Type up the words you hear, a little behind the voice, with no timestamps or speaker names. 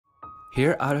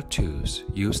Here are the tools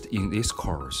used in this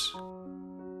course.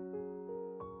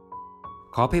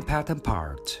 Copy pattern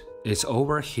part is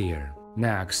over here.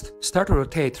 Next, start to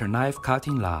rotate the knife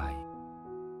cutting line.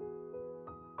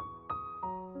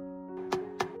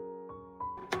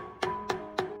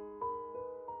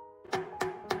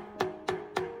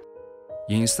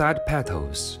 Inside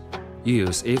petals,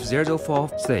 use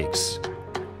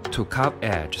F046 to cut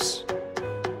edges.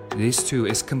 This tool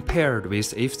is compared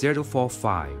with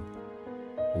F045.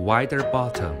 Wider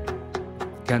bottom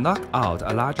can knock out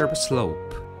a larger slope.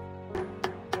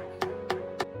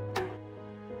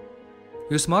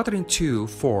 Use modeling tool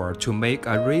 4 to make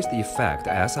a raised effect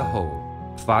as a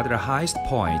whole. Find the highest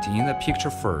point in the picture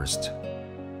first.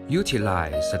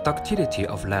 Utilize the ductility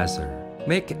of leather.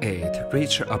 Make it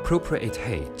reach appropriate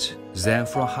height. Then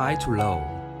from high to low,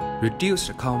 reduce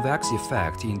the convex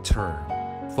effect in turn.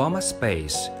 Form a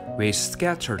space with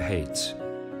scattered height.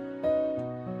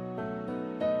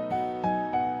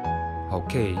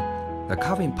 Okay, the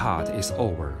carving part is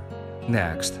over.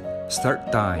 Next, start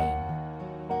dyeing.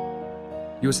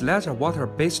 Use leather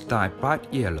water-based dye bright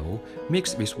yellow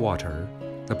mixed with water.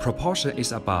 The proportion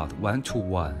is about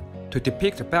 1:1 to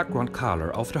depict the background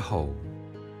color of the whole.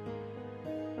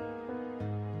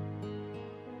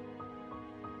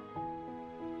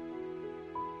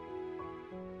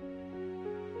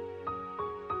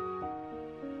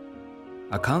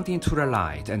 According to the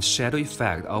light and shadow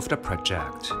effect of the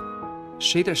project,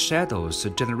 shade the shadows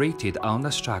generated on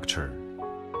the structure.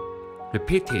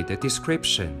 Repeated the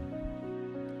description.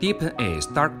 Deepen its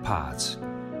dark parts.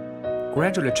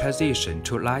 Gradually transition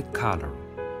to light color.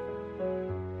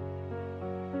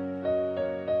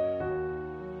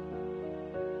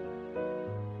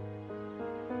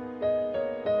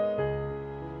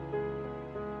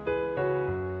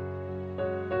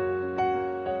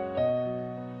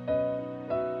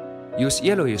 Use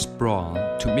yellowish brown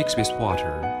to mix with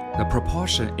water. The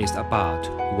proportion is about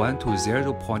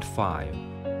 1:0.5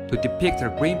 to depict the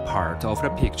green part of the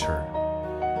picture.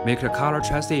 Make the color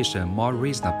transition more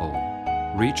reasonable.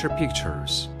 Richer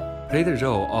pictures play the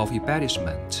role of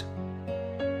embellishment.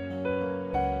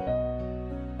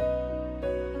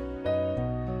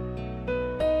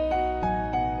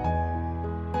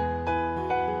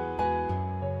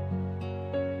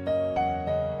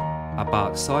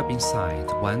 About soybean side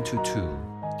 1:2.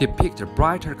 Depict the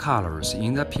brighter colors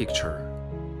in the picture.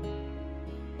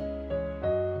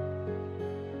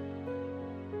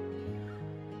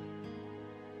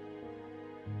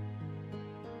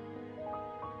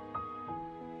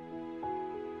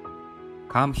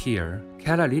 Come here,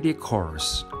 calla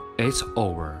course. It's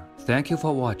over. Thank you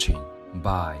for watching.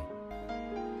 Bye.